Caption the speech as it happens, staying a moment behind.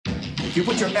If you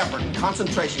put your effort and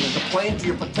concentration into playing to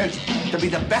your potential, to be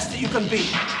the best that you can be,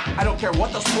 I don't care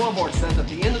what the scoreboard says at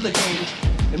the end of the game,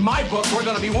 in my book, we're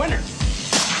going to be winners.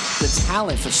 The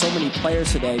talent for so many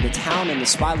players today, the talent in the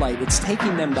spotlight, it's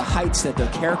taking them to heights that their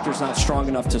character's not strong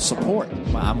enough to support.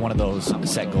 I'm one of those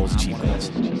set goals, achieve goals.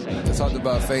 I talked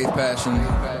about faith, passion,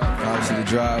 obviously the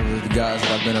drive with the guys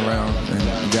that I've been around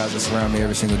and the guys that surround me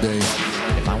every single day.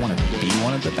 If I want to be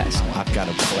one of the best, I've got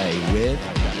to play with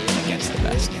and against the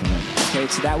best. Okay,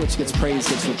 so that which gets praised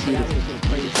gets repeated.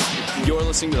 You're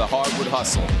listening to the Hardwood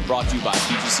Hustle, brought to you by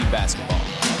PGC Basketball.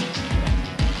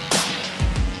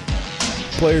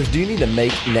 Players, do you need to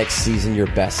make next season your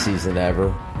best season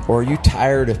ever? Or are you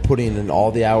tired of putting in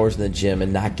all the hours in the gym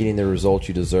and not getting the results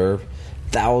you deserve?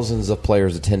 Thousands of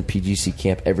players attend PGC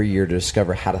camp every year to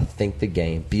discover how to think the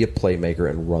game, be a playmaker,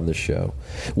 and run the show.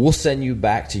 We'll send you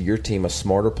back to your team a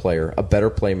smarter player, a better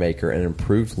playmaker, an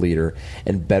improved leader,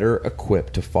 and better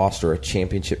equipped to foster a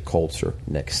championship culture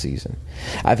next season.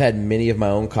 I've had many of my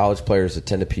own college players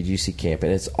attend a PGC camp,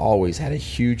 and it's always had a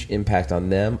huge impact on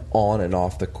them on and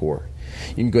off the court.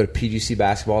 You can go to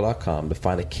pgcbasketball.com to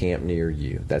find a camp near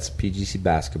you. That's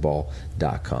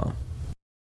pgcbasketball.com.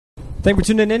 Thank you for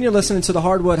tuning in. You're listening to the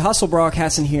Hardwood Hustle,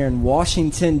 broadcasting here in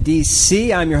Washington,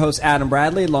 D.C. I'm your host, Adam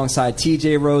Bradley, alongside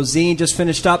T.J. Rosine. Just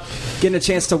finished up getting a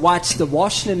chance to watch the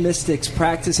Washington Mystics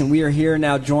practice, and we are here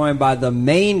now joined by the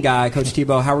main guy, Coach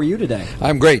Tebow. How are you today?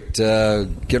 I'm great.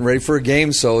 Getting ready for a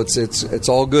game, so it's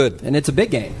all good. And it's a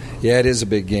big game. Yeah, it is a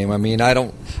big game. I mean, I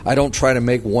don't try to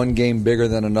make one game bigger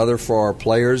than another for our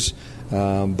players.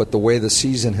 But the way the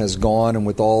season has gone and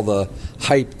with all the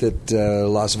hype that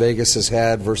Las Vegas has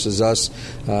had versus us,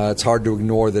 it's hard to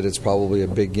ignore that it's probably a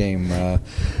big game,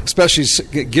 especially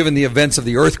given the events of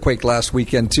the earthquake last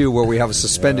weekend, too, where we have a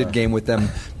suspended game with them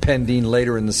pending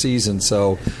later in the season.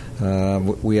 So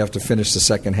we have to finish the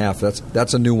second half.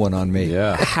 That's a new one on me.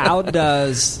 Yeah. How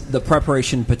does the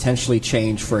preparation potentially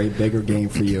change for a bigger game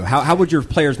for you? How would your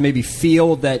players maybe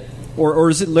feel that – or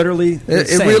is it literally the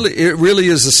same? It really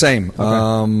is the same. Okay.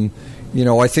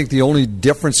 I think the only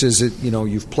difference is that,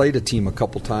 you've played a team a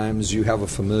couple times. You have a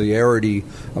familiarity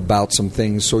about some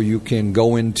things, so you can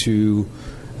go into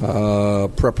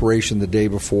preparation the day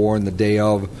before and the day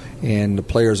of, and the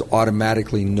players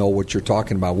automatically know what you're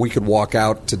talking about. We could walk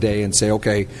out today and say,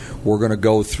 okay, we're going to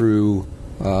go through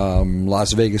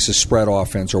Las Vegas' spread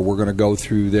offense, or we're going to go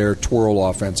through their twirl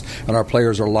offense, and our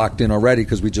players are locked in already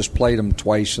because we just played them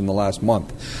twice in the last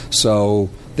month. So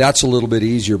that's a little bit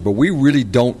easier, but we really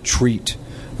don't treat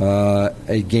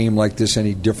a game like this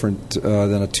any different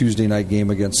than a Tuesday night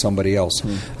game against somebody else.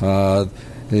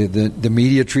 The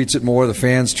media treats it more, the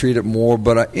fans treat it more,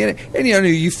 but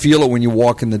you feel it when you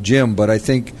walk in the gym. But I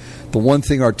think the one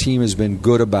thing our team has been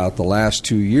good about the last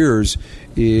 2 years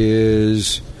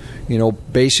is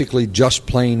basically just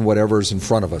playing whatever's in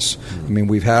front of us. I mean,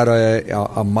 we've had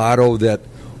a motto that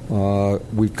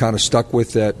we've kind of stuck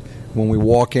with, that when we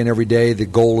walk in every day, the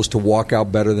goal is to walk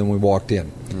out better than we walked in.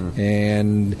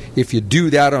 And if you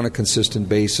do that on a consistent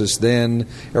basis, then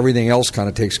everything else kind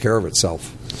of takes care of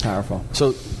itself. Powerful.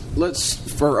 So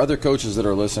for other coaches that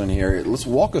are listening here, let's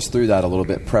walk us through that a little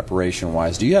bit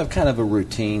preparation-wise. Do you have kind of a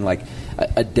routine, like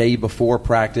a day before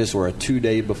practice or a 2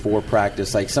 day before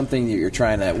practice, like something that you're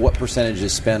trying to, what percentage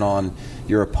is spent on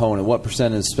your opponent, what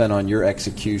percentage is spent on your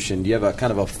execution? Do you have a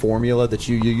kind of a formula that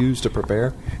you use to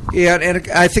prepare? Yeah, and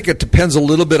I think it depends a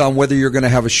little bit on whether you're going to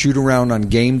have a shoot-around on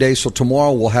game day. So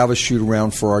tomorrow we'll have a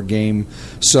shoot-around for our game.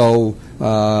 So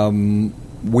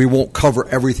we won't cover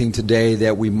everything today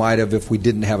that we might have if we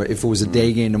didn't have it. If it was a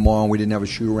day game tomorrow and we didn't have a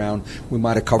shoot-around, we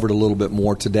might have covered a little bit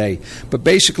more today. But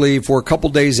basically, if we're a couple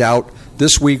days out,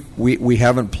 this week we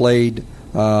haven't played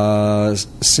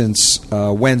since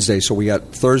Wednesday. So we got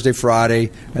Thursday,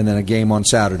 Friday, and then a game on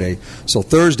Saturday. So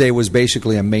Thursday was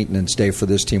basically a maintenance day for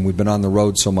this team. We've been on the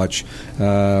road so much.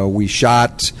 We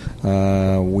shot.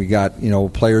 We got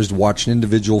players watching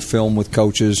individual film with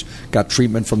coaches. Got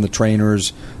treatment from the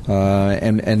trainers,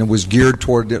 and it was geared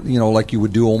toward like you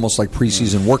would do almost like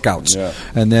preseason workouts. Yeah.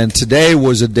 And then today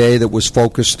was a day that was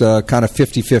focused kind of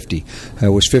 50-50. It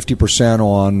was 50%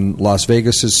 on Las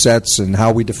Vegas' sets and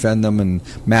how we defend them and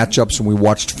matchups, and we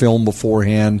watched film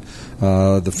beforehand.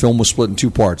 The film was split in two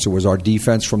parts. It was our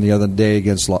defense from the other day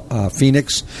against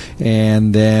Phoenix,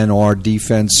 and then our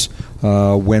defense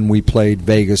when we played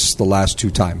Vegas the last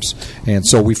two times. And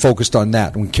so we focused on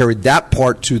that. And we carried that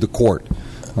part to the court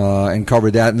and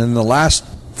covered that. And then the last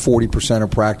 40%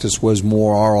 of practice was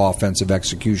more our offensive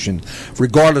execution,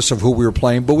 regardless of who we were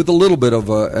playing, but with a little bit of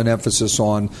an emphasis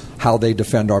on how they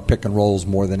defend our pick and rolls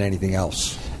more than anything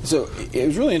else. So it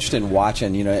was really interesting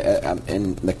watching,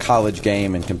 in the college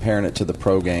game and comparing it to the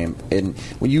pro game. And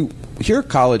when you hear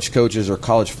college coaches or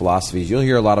college philosophies, you'll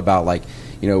hear a lot about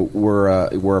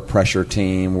we're a pressure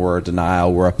team, we're a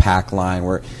denial, we're a pack line,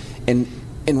 and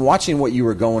watching what you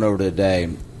were going over today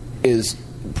is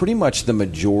pretty much the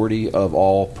majority of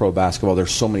all pro basketball.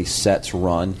 There's so many sets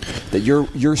run that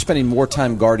you're spending more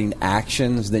time guarding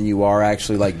actions than you are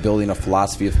actually building a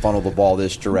philosophy of funnel the ball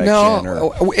this direction.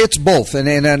 No, it's both,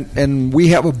 and we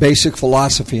have a basic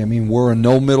philosophy. I mean, we're a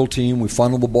no middle team. We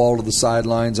funnel the ball to the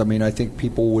sidelines. I mean, I think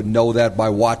people would know that by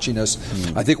watching us.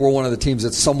 I think we're one of the teams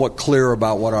that's somewhat clear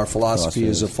about what our philosophy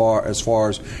is as far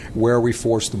as where we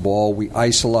force the ball. We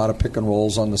ice a lot of pick and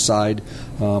rolls on the side.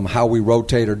 How we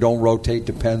rotate or don't rotate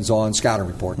depends on scouting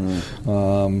report.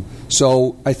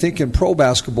 So I think in pro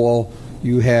basketball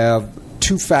you have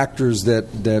two factors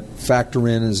that factor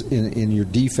in your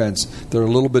defense that are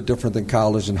a little bit different than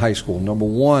college and high school. Number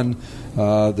one,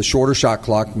 the shorter shot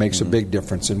clock makes a big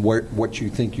difference in what you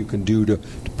think you can do to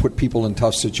put people in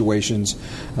tough situations.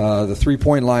 The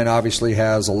three-point line obviously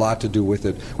has a lot to do with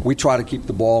it. We try to keep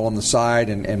the ball on the side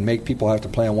and make people have to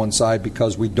play on one side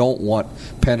because we don't want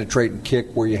penetrate and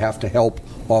kick where you have to help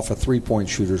off of three-point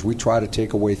shooters. We try to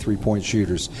take away three-point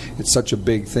shooters. It's such a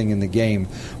big thing in the game.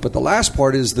 But the last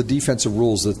part is the defensive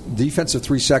rules. The defensive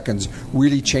 3 seconds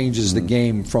really changes the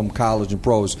game from college and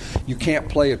pros. You can't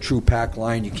play a true pack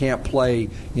line. You can't play,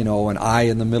 an eye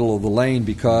in the middle of the lane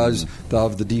because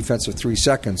of the defensive 3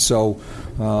 seconds. So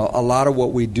a lot of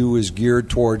what we do is geared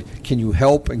toward, can you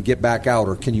help and get back out,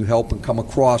 or can you help and come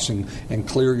across and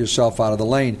clear yourself out of the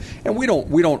lane? And we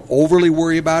don't overly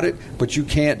worry about it, but you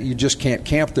just can't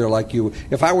camp there like you.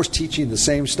 If I was teaching the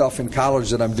same stuff in college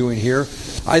that I'm doing here,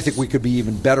 I think we could be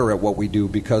even better at what we do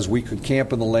because we could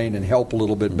camp in the lane and help a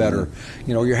little bit better.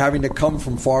 You're having to come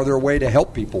from farther away to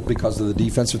help people because of the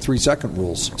defensive 3 second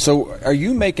rules. So are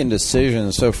you making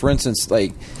decisions? So for instance,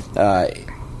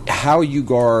 how you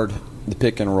guard the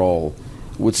pick and roll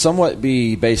would somewhat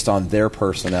be based on their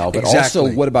personnel, but Exactly.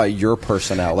 also what about your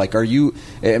personnel?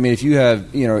 If you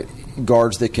have,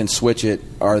 guards that can switch it,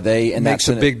 are they? And makes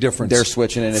a big difference. They're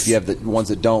switching, and if you have the ones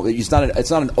that don't, it's not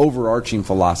an overarching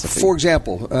philosophy. For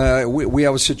example, we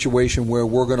have a situation where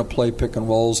we're going to play pick and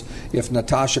rolls. If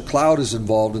Natasha Cloud is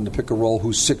involved in the pick and roll,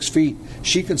 who's 6 feet,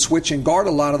 she can switch and guard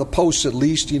a lot of the posts at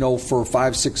least, for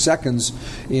 5-6 seconds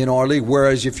in our league.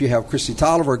 Whereas if you have Christy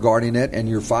Tolliver guarding it and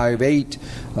you're 5'8",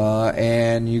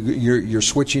 and you're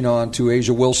switching on to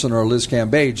Asia Wilson or Liz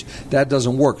Cambage, that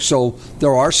doesn't work. So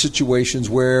there are situations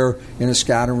where in a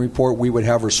scouting report we would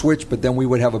have her switch, but then we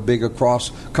would have a big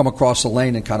come across the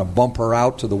lane and kind of bump her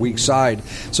out to the weak side.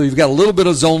 So you've got a little bit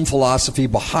of zone philosophy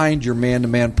behind your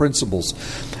man-to-man principles.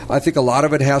 I think a lot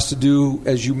of it has to do,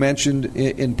 as you mentioned,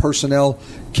 in personnel.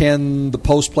 Can the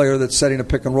post player that's setting a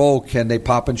pick and roll, can they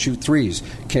pop and shoot threes?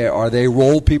 Are they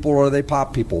roll people or are they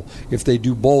pop people? If they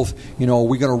do both, are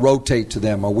we going to rotate to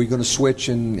them? Are we going to switch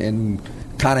and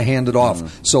kind of hand it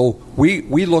off? So we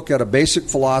look at a basic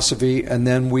philosophy and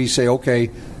then we say, okay,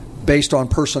 based on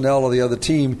personnel of the other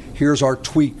team, here's our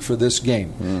tweak for this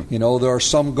game. There are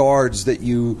some guards that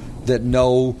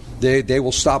know they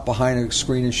will stop behind a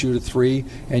screen and shoot a three,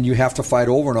 and you have to fight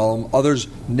over and all of them. Others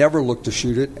never look to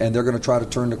shoot it, and they're going to try to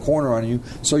turn the corner on you.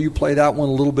 So you play that one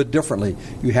a little bit differently.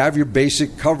 You have your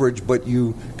basic coverage, but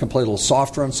you can play a little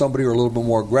softer on somebody or a little bit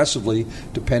more aggressively,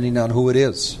 depending on who it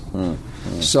is.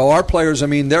 So our players,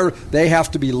 they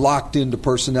have to be locked into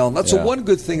personnel. And that's the one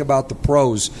good thing about the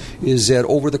pros is that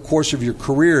over the course of your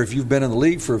career, if you've been in the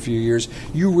league for a few years,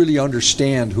 you really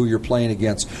understand who you're playing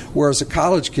against. Whereas the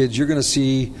college kids, you're going to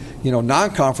see,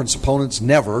 non-conference opponents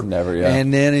never.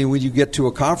 And then when you get to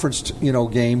a conference,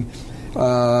 game,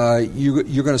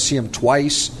 you're going to see them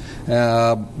twice.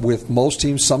 With most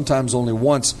teams, sometimes only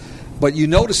once. But you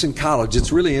notice in college,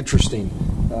 it's really interesting.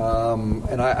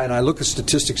 And I look at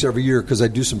statistics every year because I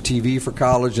do some TV for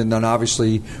college, and then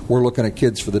obviously we're looking at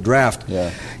kids for the draft.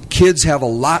 Kids have a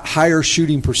lot higher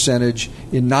shooting percentage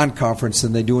in non-conference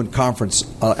than they do in conference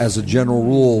as a general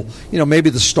rule. Maybe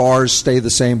the stars stay the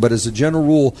same, but as a general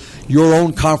rule, your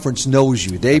own conference knows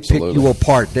you. They pick you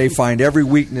apart. They find every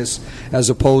weakness as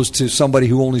opposed to somebody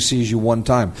who only sees you one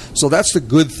time. So that's the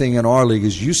good thing in our league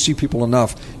is you see people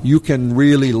enough, you can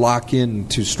really lock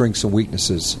into strengths and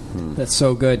weaknesses. That's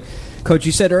so good. Coach,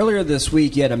 you said earlier this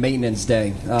week you had a maintenance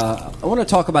day. I want to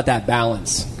talk about that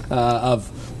balance of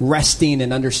resting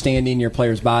and understanding your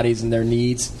players' bodies and their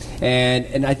needs.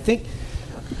 And I think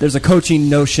there's a coaching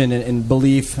notion and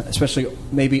belief, especially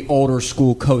maybe older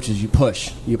school coaches. You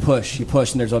push,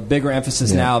 and there's a bigger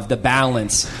emphasis now of the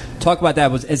balance. Talk about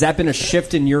that. Has that been a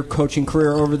shift in your coaching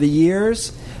career over the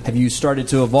years? Have you started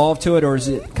to evolve to it, or has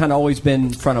it kind of always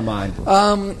been front of mind?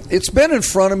 It's been in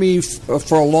front of me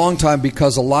for a long time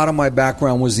because a lot of my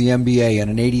background was the NBA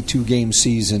and an 82-game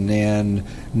season, and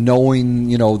knowing,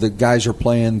 the guys are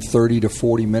playing 30 to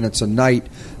 40 minutes a night.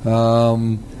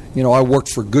 I worked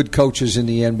for good coaches in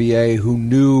the NBA who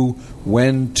knew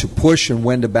when to push and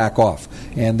when to back off.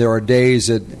 And there are days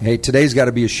that, hey, today's got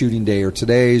to be a shooting day, or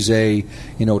today's a,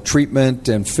 treatment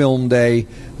and film day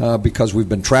because we've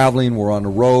been traveling, we're on the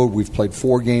road, we've played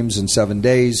 4 games in 7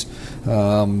 days.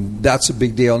 That's a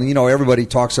big deal. And, everybody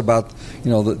talks about,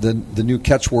 the new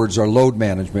catchwords are load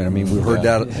management. I mean, we've heard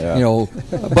that,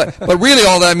 but really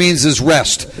all that means is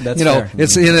rest. That's fair.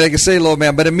 It's, they can say load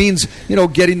man, but it means,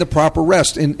 getting the proper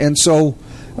rest. And so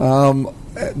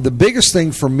the biggest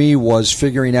thing for me was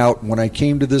figuring out when I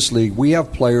came to this league, we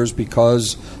have players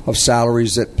because of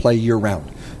salaries that play year-round.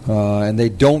 And they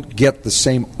don't get the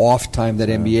same off time that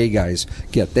NBA guys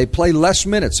get. They play less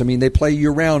minutes. I mean, they play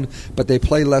year-round, but they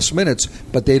play less minutes.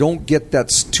 But they don't get that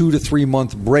 2 to 3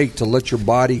 month break to let your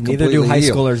body completely heal. Neither do high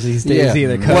schoolers these days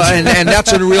either. Coach. Well, and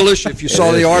that's a real issue. If you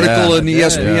saw the article in the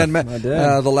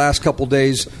ESPN the last couple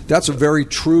days, that's a very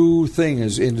true thing.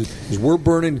 Is we're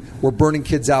burning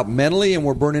kids out mentally, and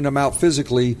we're burning them out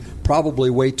physically,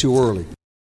 probably way too early.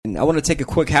 I want to take a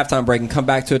quick halftime break and come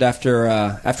back to it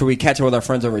after we catch up with our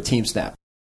friends over at Team Snap.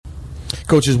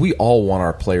 Coaches, we all want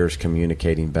our players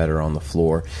communicating better on the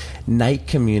floor. Night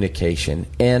communication,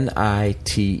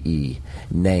 N-I-T-E,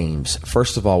 names.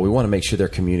 First of all, we want to make sure they're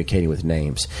communicating with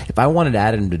names. If I wanted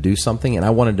Adam to do something and I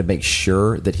wanted to make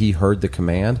sure that he heard the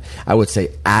command, I would say,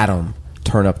 Adam,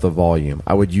 turn up the volume.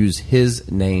 I would use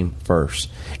his name first.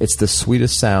 It's the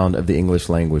sweetest sound of the English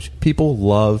language. People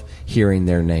love hearing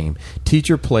their name. Teach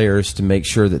your players to make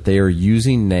sure that they are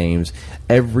using names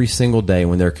every single day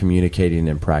when they're communicating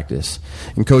in practice.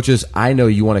 And coaches, I know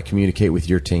you want to communicate with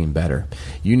your team better.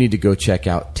 You need to go check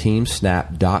out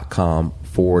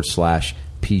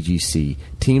teamsnap.com/PGC.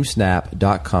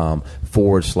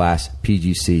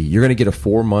 teamsnap.com/PGC. You're going to get a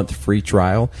 4-month free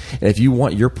trial. And if you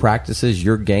want your practices,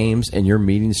 your games, and your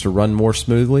meetings to run more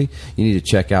smoothly, you need to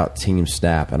check out Team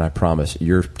Snap. And I promise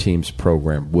your team's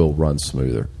program will run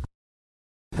smoother.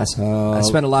 I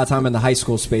spent a lot of time in the high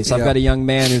school space. I've got a young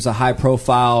man who's a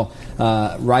high-profile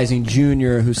rising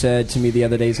junior who said to me the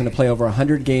other day he's going to play over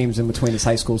 100 games in between his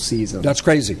high school season. That's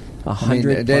crazy.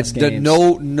 100 plus games.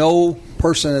 No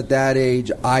person at that age,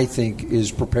 I think,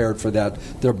 is prepared for that.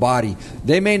 Their body.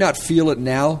 They may not feel it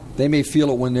now. They may feel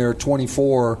it when they're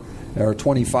 24 or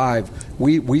 25.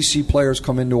 We see players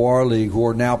come into our league who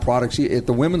are now products at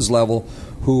the women's level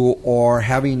who are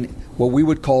having what we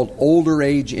would call older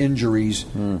age injuries,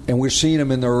 and we're seeing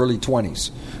them in their early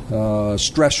 20s.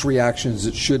 Stress reactions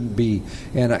that shouldn't be.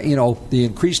 And, the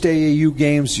increased AAU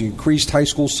games, the increased high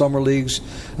school summer leagues,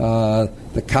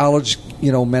 the college,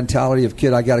 mentality of,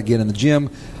 kid, I got to get in the gym.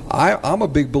 I'm a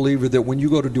big believer that when you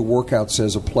go to do workouts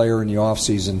as a player in the off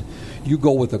season, you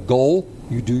go with a goal,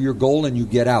 you do your goal, and you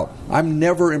get out. I'm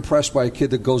never impressed by a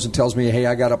kid that goes and tells me, hey,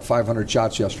 I got up 500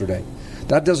 shots yesterday.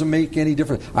 That doesn't make any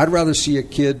difference. I'd rather see a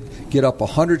kid get up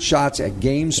 100 shots at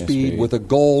game speed with a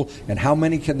goal, and how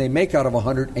many can they make out of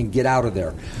 100 and get out of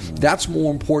there. That's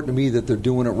more important to me, that they're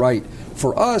doing it right.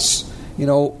 For us,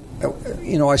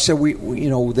 I said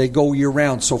they go year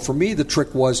round. So for me, the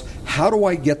trick was, how do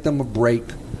I get them a break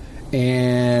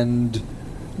and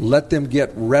let them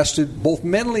get rested, both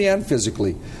mentally and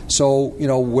physically? So,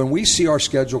 when we see our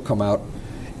schedule come out,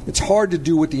 it's hard to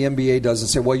do what the NBA does and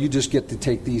say, well, you just get to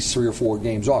take these 3 or 4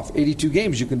 games off. 82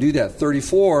 games, you can do that.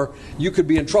 34, you could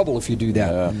be in trouble if you do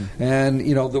that. Yeah. And,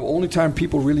 the only time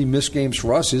people really miss games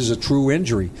for us is a true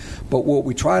injury. But what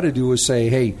we try to do is say,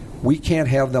 hey, we can't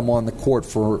have them on the court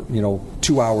for,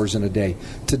 2 hours in a day.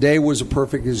 Today was a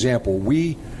perfect example.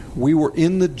 We were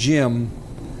in the gym,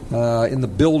 in the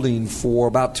building for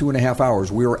about 2.5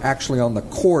 hours. We were actually on the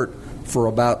court for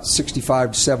about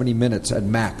 65 to 70 minutes at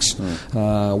max.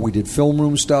 We did film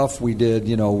room stuff. We did,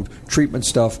 treatment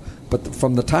stuff. But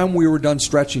from the time we were done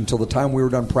stretching till the time we were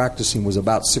done practicing was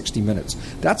about 60 minutes.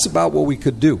 That's about what we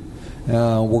could do.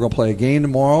 We're going to play a game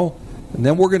tomorrow, and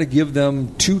then we're going to give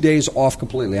them 2 days off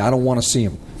completely. I don't want to see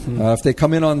them. If they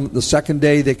come in on the second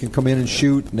day, they can come in and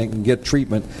shoot and they can get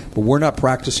treatment, but we're not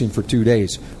practicing for 2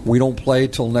 days. We don't play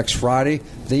till next Friday.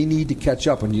 They need to catch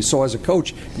up. And so as a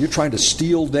coach, you're trying to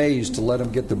steal days to let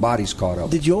them get their bodies caught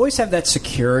up. Did you always have that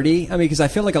security? I mean, because I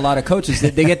feel like a lot of coaches,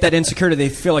 they get that insecurity. They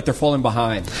feel like they're falling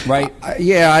behind, right?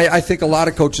 I think a lot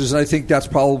of coaches, and I think that's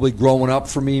probably growing up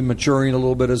for me, maturing a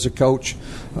little bit as a coach.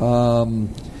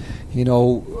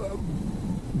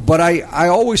 But I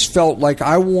always felt like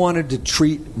I wanted to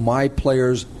treat my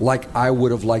players like I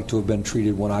would have liked to have been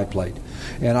treated when I played.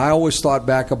 And I always thought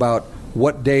back about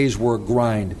what days were a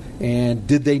grind and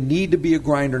did they need to be a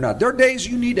grind or not. There are days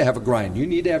you need to have a grind. You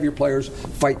need to have your players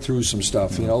fight through some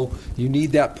stuff. You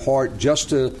need that part just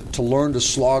to learn to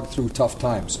slog through tough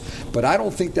times. But I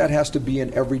don't think that has to be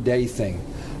an everyday thing.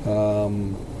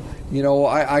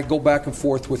 I go back and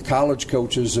forth with college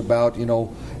coaches about,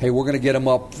 hey, we're going to get them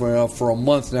up for a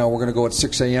month now. We're going to go at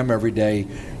 6 a.m. every day.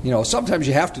 Sometimes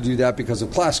you have to do that because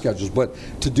of class schedules, but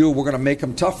to do it, we're going to make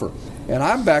them tougher. And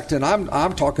I'm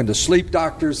I'm talking to sleep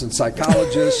doctors and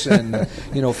psychologists and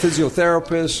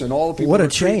physiotherapists and all the people. What a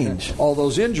change! All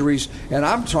those injuries, and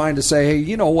I'm trying to say, hey,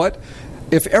 you know what?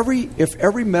 If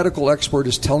every medical expert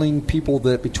is telling people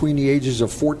that between the ages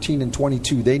of 14 and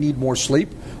 22 they need more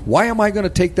sleep, why am I going to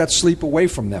take that sleep away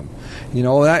from them? And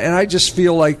I just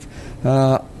feel like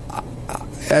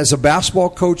as a basketball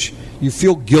coach, you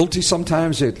feel guilty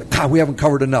sometimes that, God, we haven't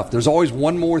covered enough. There's always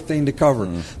one more thing to cover.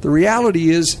 The reality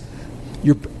is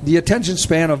the attention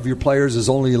span of your players is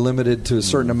only limited to a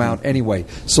certain amount anyway.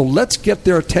 So let's get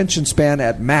their attention span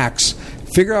at max,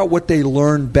 figure out what they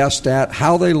learn best at,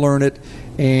 how they learn it,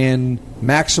 and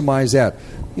maximize that.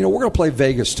 We're going to play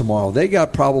Vegas tomorrow. They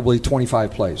got probably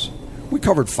 25 plays. We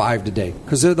covered 5 today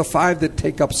because they're the 5 that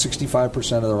take up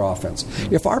 65% of their offense.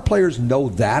 If our players know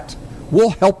that,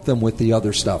 we'll help them with the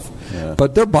other stuff. Yeah.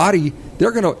 But their body,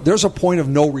 there's a point of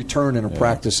no return in a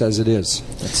practice as it is.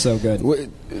 That's so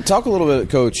good. Talk a little bit,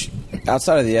 Coach,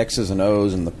 outside of the X's and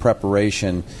O's and the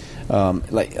preparation,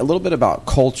 like a little bit about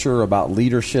culture, about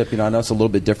leadership. I know it's a little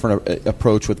bit different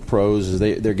approach with pros as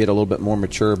they get a little bit more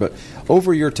mature. But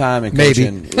over your time in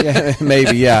coaching,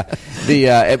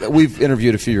 we've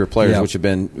interviewed a few of your players, which have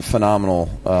been phenomenal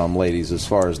ladies as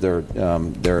far as their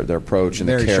approach and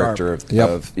very the character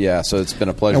sharp. So it's been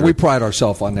a pleasure. And we pride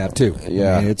ourselves on that too.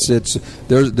 Yeah, I mean,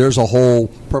 there's a whole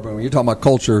purpose. When you're talking about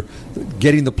culture,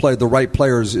 getting the right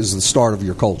players is the start of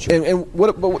your culture. And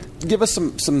what give us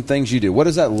some things you do. What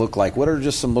does that look like? What are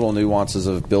just some little nuances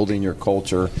of building your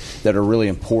culture that are really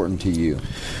important to you?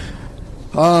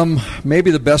 Maybe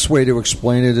the best way to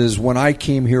explain it is when I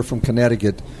came here from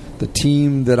Connecticut, the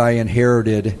team that I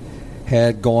inherited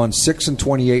had gone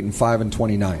 6-28 and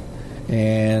 5-29,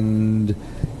 and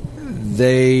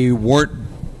they weren't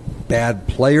bad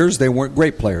players. They weren't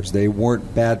great players. They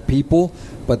weren't bad people,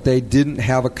 but they didn't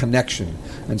have a connection.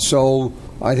 And so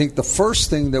I think the first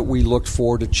thing that we looked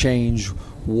for to change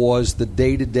was the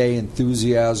day-to-day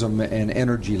enthusiasm and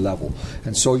energy level.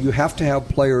 And so you have to have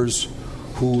players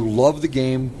who love the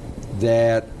game,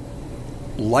 that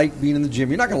like being in the gym.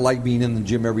 You're not going to like being in the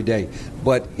gym every day,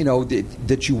 but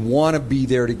that you want to be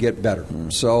there to get better.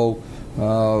 So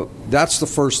that's the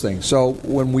first thing. So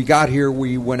when we got here,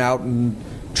 we went out and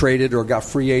traded or got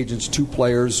free agents 2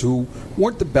 players who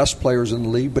weren't the best players in the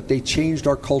league, but they changed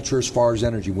our culture as far as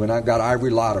energy. When I got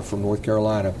Ivory Lotta from North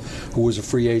Carolina, who was a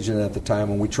free agent at the time,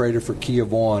 and we traded for Kia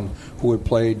Vaughn, who had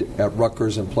played at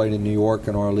Rutgers and played in New York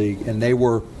in our league, and they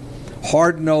were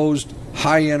hard-nosed,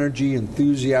 high-energy,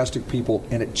 enthusiastic people,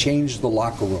 and it changed the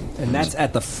locker room. And that's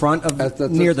at the front of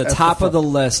near the top of the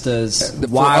list as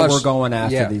why we're going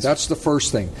after these. That's the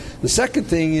first thing. The second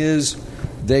thing is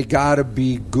they got to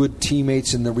be good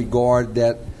teammates in the regard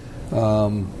that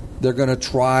they're going to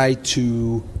try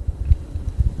to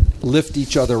lift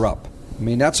each other up. I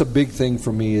mean, that's a big thing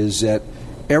for me, is that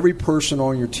every person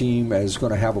on your team is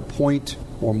going to have a point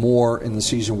or more in the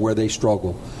season where they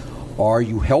struggle. Are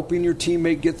you helping your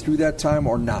teammate get through that time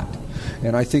or not?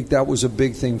 And I think that was a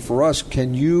big thing for us.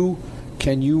 Can you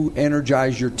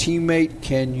energize your teammate?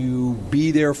 Can you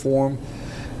be there for him?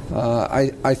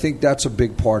 I think that's a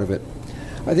big part of it.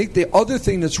 I think the other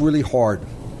thing that's really hard,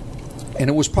 and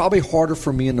it was probably harder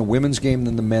for me in the women's game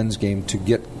than the men's game to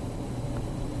get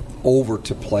over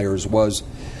to players, was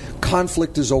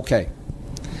conflict is okay.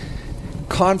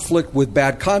 Conflict with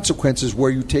bad consequences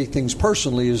where you take things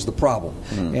personally is the problem.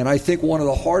 And I think one of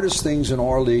the hardest things in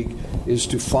our league is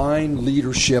to find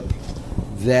leadership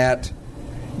that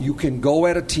you can go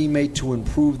at a teammate to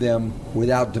improve them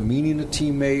without demeaning a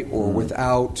teammate or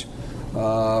without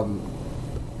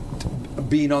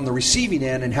being on the receiving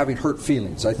end and having hurt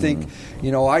feelings. I think,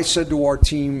 I said to our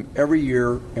team every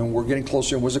year, and we're getting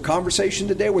closer, and was a conversation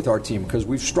today with our team because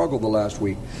we've struggled the last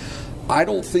week. I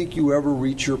don't think you ever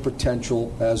reach your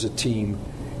potential as a team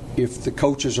if the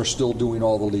coaches are still doing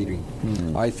all the leading.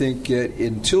 I think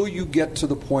until you get to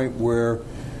the point where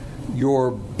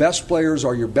your best players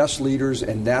are your best leaders,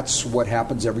 and that's what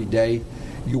happens every day,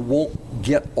 you won't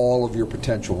get all of your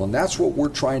potential. And that's what we're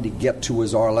trying to get to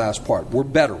as our last part. We're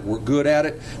better. We're good at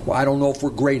it. Well, I don't know if we're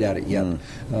great at it yet.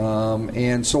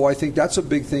 And so I think that's a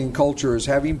big thing in culture, is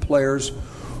having players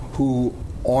who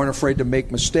aren't afraid to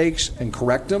make mistakes and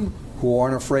correct them, who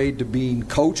aren't afraid to being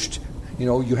coached.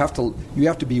 You have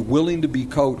to be willing to be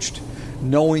coached,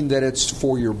 knowing that it's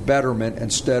for your betterment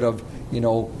instead of,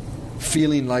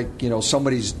 feeling like,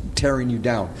 somebody's tearing you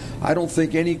down. I don't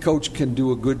think any coach can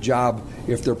do a good job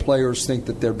if their players think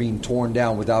that they're being torn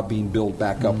down without being built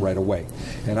back up right away.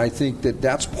 And I think that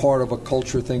that's part of a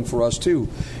culture thing for us too.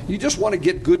 You just want to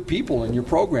get good people in your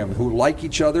program who like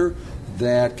each other,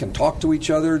 that can talk to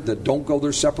each other, that don't go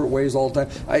their separate ways all the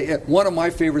time. One of my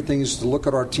favorite things is to look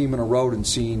at our team in a road and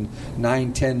seeing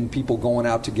 9-10 people going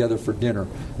out together for dinner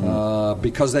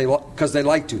because they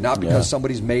like to, not because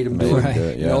somebody's made them do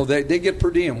it. They get per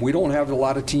diem. We don't have a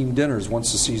lot of team dinners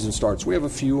once the season starts. We have a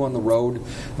few on the road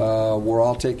where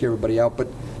I'll take everybody out, but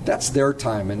that's their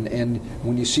time. And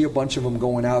when you see a bunch of them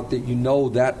going out, that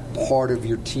that part of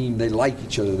your team, they like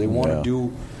each other. They want to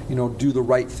do the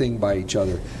right thing by each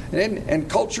other. And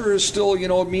culture is still,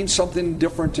 it means something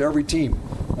different to every team.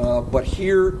 But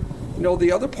here,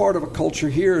 the other part of a culture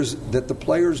here is that the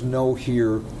players know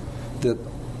here that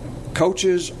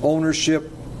coaches,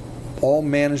 ownership, all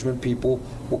management people,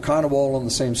 we're kind of all on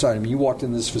the same side. I mean, you walked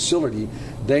in this facility,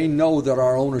 they know that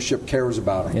our ownership cares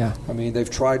about them. Yeah. I mean, they've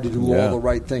tried to do all the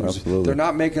right things. Absolutely. They're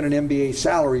not making an NBA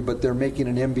salary, but they're making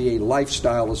an NBA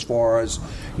lifestyle as far as,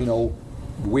 do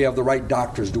we have the right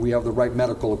doctors? Do we have the right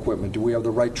medical equipment? Do we have the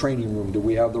right training room? Do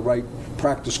we have the right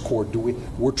practice court?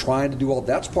 We're trying to do all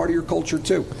that's part of your culture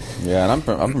too. Yeah, and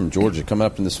I'm from Georgia. Coming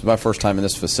up this my first time in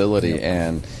this facility,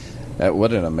 and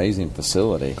what an amazing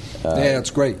facility. It's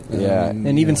great. Yeah,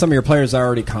 and even some of your players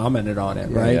already commented on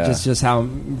it, right? Yeah. Just how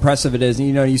impressive it is. And,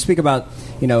 you speak about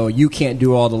you can't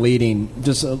do all the leading.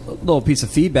 Just a little piece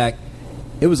of feedback.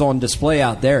 It was on display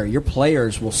out there. Your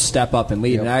players will step up and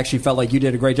lead. And I actually felt like you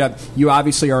did a great job. You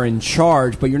obviously are in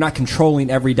charge, but you're not controlling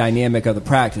every dynamic of the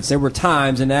practice. There were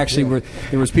times, and actually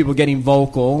there was people getting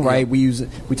vocal, right? We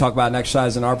talk about an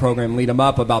exercise in our program, Lead 'em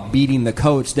Up, about beating the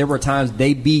coach. There were times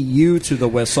they beat you to the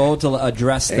whistle to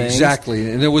address things. Exactly.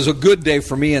 And it was a good day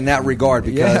for me in that regard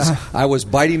because I was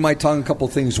biting my tongue a couple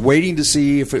of things, waiting to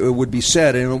see if it would be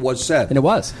said, and it was said. And it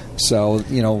was. So,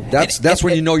 that's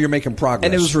when you're making progress.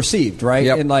 And it was received,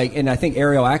 right? Yep. And I think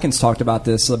Ariel Atkins talked about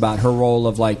this, about her role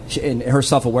of and her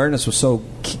self-awareness was so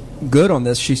good on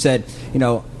this. She said,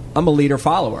 I'm a leader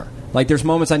follower. Like, there's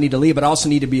moments I need to lead, but I also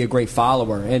need to be a great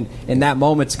follower. And in that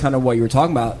moment's kind of what you were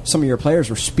talking about. Some of your players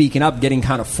were speaking up, getting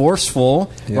kind of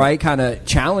forceful, right? Kind of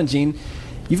challenging.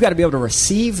 You've got to be able to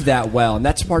receive that well, and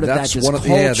that's part of that culture.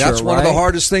 That's one of the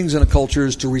hardest things in a culture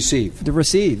is to receive. To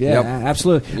receive,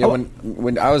 absolutely. Yeah,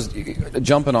 when I was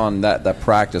jumping on that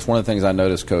practice, one of the things I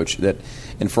noticed, Coach,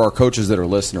 and for our coaches that are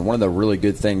listening, one of the really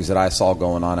good things that I saw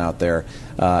going on out there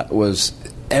was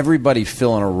everybody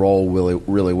filling a role really,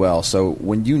 really well. So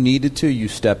when you needed to, you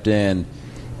stepped in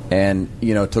and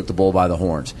took the bull by the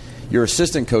horns. Your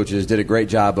assistant coaches did a great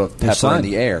job of peppering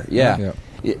the air. Yeah.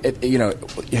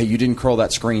 Hey, you didn't curl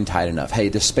that screen tight enough. Hey,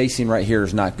 the spacing right here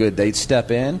is not good. They'd step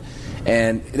in,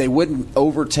 and they wouldn't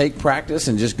overtake practice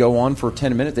and just go on for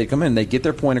 10 minutes. They'd come in, they'd get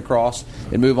their point across,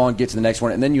 and move on, get to the next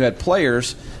one. And then you had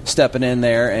players stepping in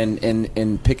there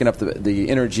and picking up the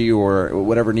energy or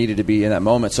whatever needed to be in that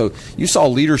moment. So you saw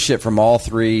leadership from all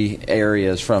three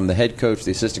areas, from the head coach,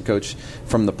 the assistant coach,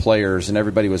 from the players, and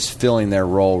everybody was filling their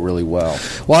role really well.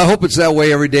 Well, I hope it's that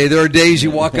way every day. There are days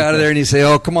you walk out of there and you say,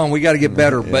 oh, come on, we got to get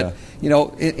better. But,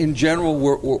 in general,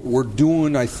 we're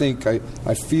doing, I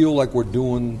feel like we're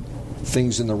doing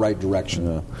things in the right direction.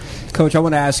 Yeah. Coach, I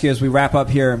want to ask you as we wrap up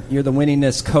here, you're the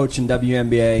winningest coach in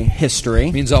WNBA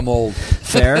history. Means I'm old.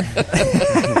 Fair.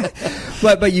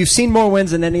 But you've seen more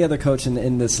wins than any other coach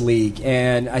in this league,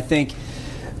 and I think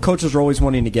coaches are always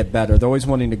wanting to get better. They're always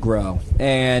wanting to grow,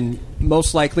 and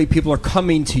most likely people are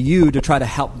coming to you to try to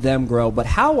help them grow. But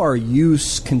how are you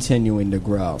continuing to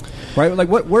grow? Right? Like,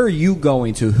 where are you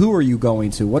going to? Who are you going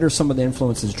to? What are some of the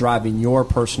influences driving your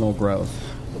personal growth?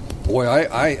 Boy,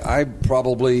 I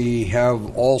probably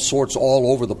have all sorts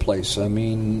all over the place. I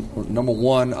mean, number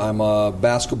one, I'm a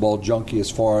basketball junkie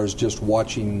as far as just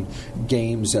watching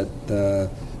games at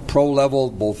pro level,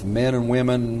 both men and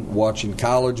women, watching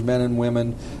college men and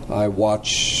women. I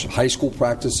watch high school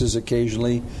practices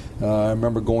occasionally. I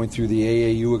remember going through the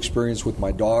AAU experience with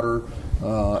my daughter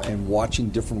and watching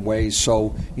different ways.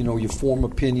 So, you form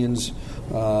opinions.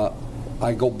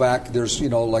 I go back, there's,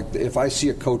 like if I see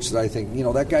a coach that I think,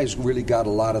 that guy's really got a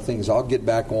lot of things, I'll get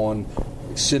back on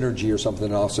Synergy or something,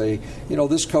 and I'll say,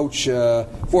 this coach,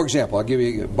 for example, I'll give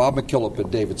you Bob McKillop at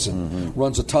Davidson,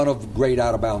 runs a ton of great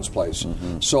out-of-bounds plays.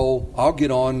 So I'll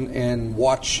get on and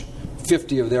watch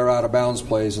 50 of their out-of-bounds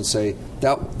plays and say,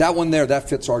 that one there, that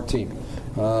fits our team.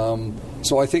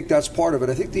 So I think that's part of it.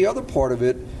 I think the other part of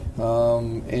it,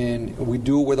 and we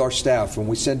do it with our staff, and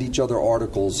we send each other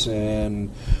articles, and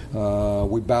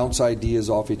we bounce ideas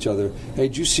off each other. Hey,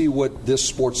 did you see what this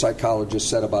sports psychologist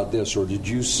said about this, or did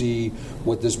you see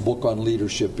what this book on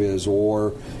leadership is?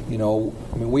 Or,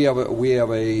 we have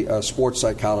a sports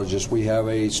psychologist, we have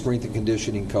a strength and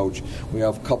conditioning coach, we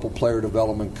have a couple player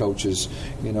development coaches.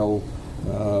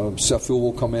 Seful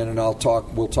will come in and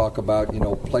we'll talk about,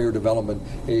 player development.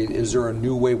 Is there a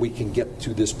new way we can get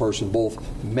to this person, both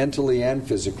mentally and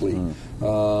physically?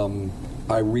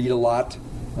 I read a lot,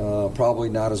 probably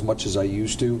not as much as I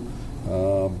used to,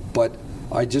 but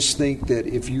I just think that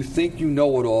if you think you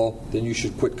know it all, then you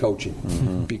should quit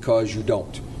coaching, because you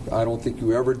don't. I don't think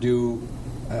you ever do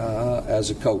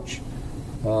as a coach.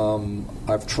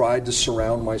 I've tried to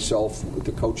surround myself with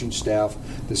the coaching staff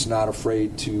that's not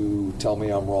afraid to tell me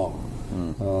I'm wrong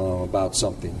about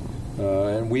something.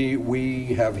 And we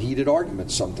have heated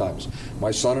arguments sometimes.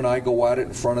 My son and I go at it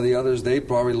in front of the others. They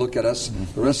probably look at us.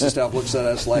 The rest of the staff looks at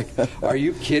us like, are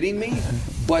you kidding me?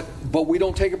 But we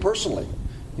don't take it personally.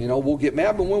 We'll get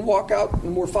mad, but we'll walk out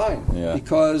and we're fine. Yeah.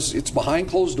 Because it's behind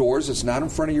closed doors. It's not in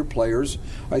front of your players.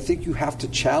 I think you have to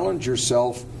challenge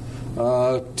yourself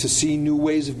to see new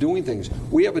ways of doing things.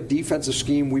 We have a defensive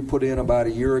scheme we put in about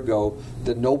a year ago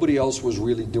that nobody else was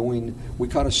really doing. We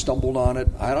kind of stumbled on it.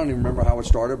 I don't even remember how it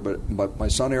started, but my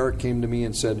son Eric came to me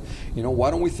and said,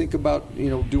 why don't we think about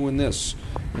doing this?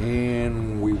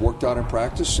 And we worked out in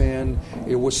practice, and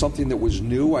it was something that was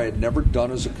new. I had never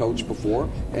done as a coach before,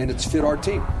 and it's fit our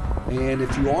team. And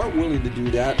if you aren't willing to do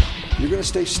that, you're going to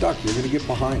stay stuck. You're going to get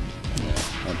behind. Yeah,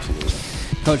 absolutely.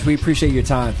 Coach, we appreciate your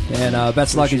time, and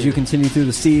best of luck as you continue through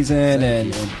the season,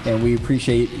 and we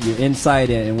appreciate your insight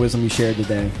and wisdom you shared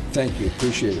today. Thank you.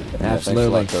 Appreciate it.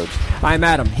 Absolutely. Thanks a lot, Coach. I'm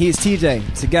Adam. He's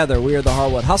TJ. Together, we are the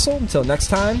Hardwood Hustle. Until next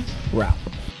time, we're out.